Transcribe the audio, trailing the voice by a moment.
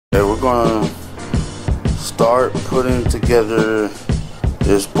Okay, we're gonna start putting together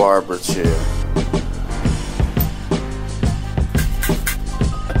this barber chair.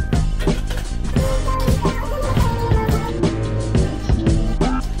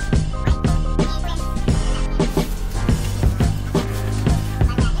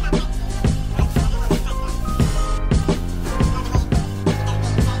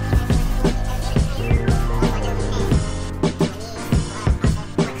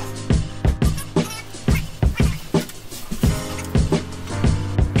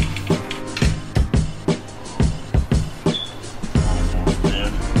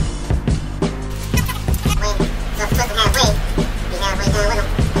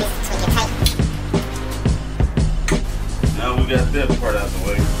 Now we got that part out of the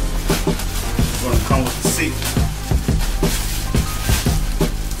way. It's gonna come with the seat.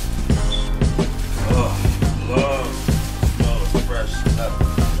 Oh, love smells fresh up.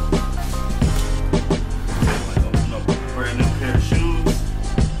 Like open up a brand new pair of shoes.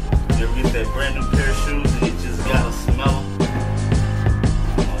 You ever get that brand new pair of shoes and you just gotta smell them?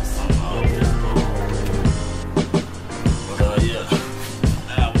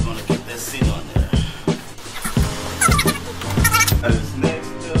 This next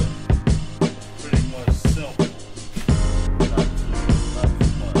step, pretty much simple. Not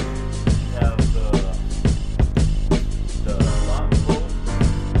too much. We have the lock bolt,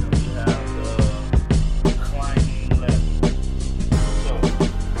 and we have the climbing lever. So,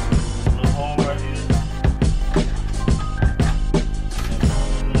 the hole right here, and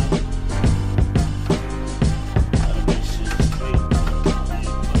gotta make sure it's straight. And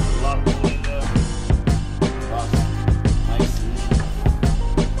you put the lock bolt in there.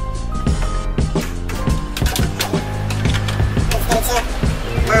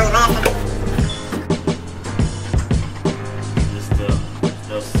 This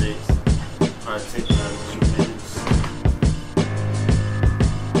stuff 6. Probably take about 2 minutes.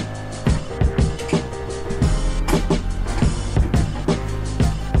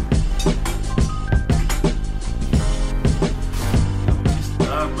 And we just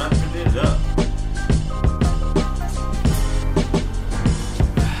start wrapping it up.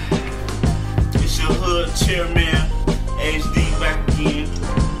 It's your hood chairman, HD, back again.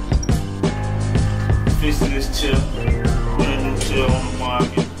 Fixing this chair, put a new chair on the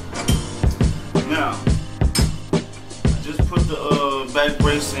market. Now, I just put the back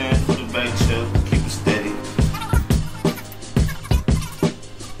brace in for the back chair to keep it steady.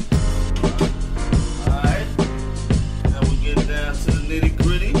 Alright, now we get down to the nitty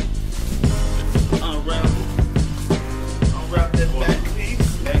gritty. Unwrap that back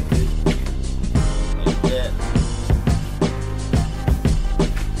piece, like that.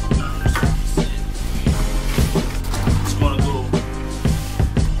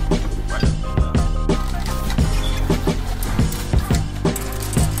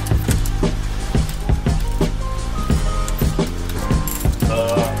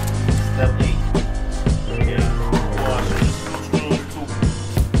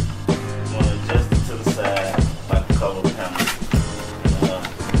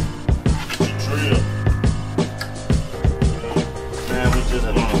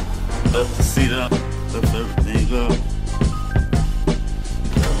 Lift the seat up, lift everything up.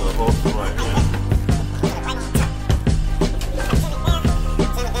 Got a little holster right here.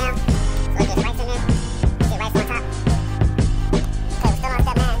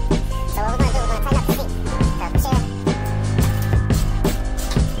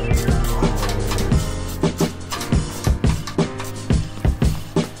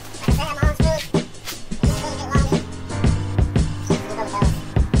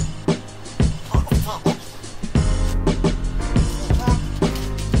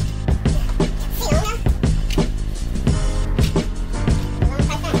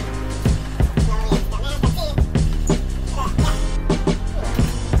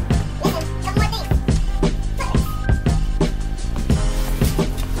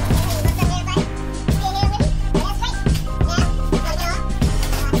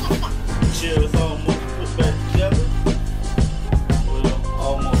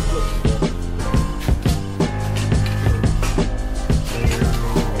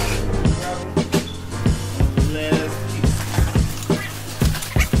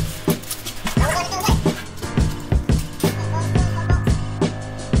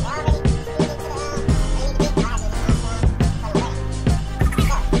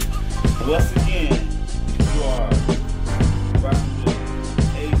 Once again, you are rocking with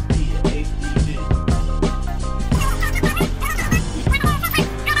HD Vision.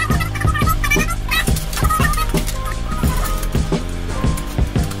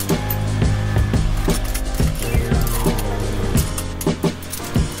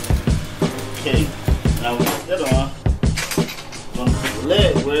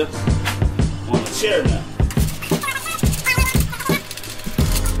 this on the chair now.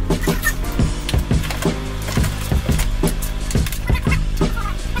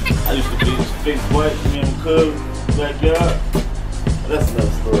 I used to be fix white, me and my cousin backyard. That's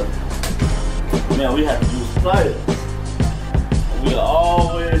another story. Man, we had to use pliers. We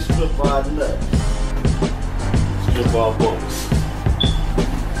always strip our nuts. Strip our bolts.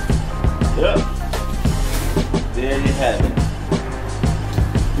 Yep. There you have it.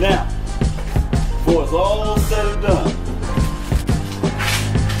 Now, before it's all said and done,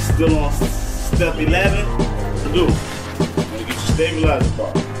 still on step 11 to do. You're gonna get your stabilizer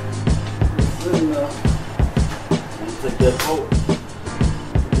bar. I'm gonna take that bolt,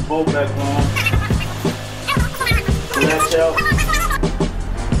 put the bolt back on, latch out,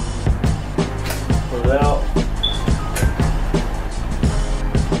 pull it out,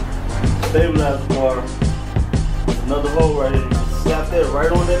 stabilizer bar, another hole right here, you can slap that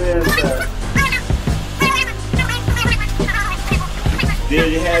right on that inside. There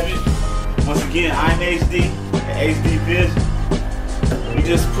you have it. Once again, I'm HD, HD Vision. We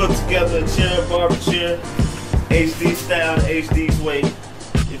just put together a chair, barber chair, HD style, HD's way.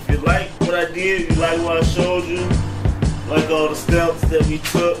 If you like what I did, you like what I showed you, like all the steps that we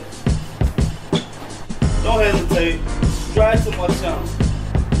took, don't hesitate, subscribe to my channel.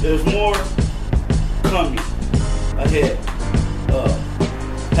 There's more coming ahead of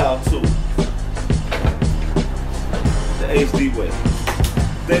how to the HD way.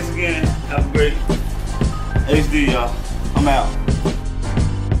 Thanks again, have a great HD, y'all. I'm out.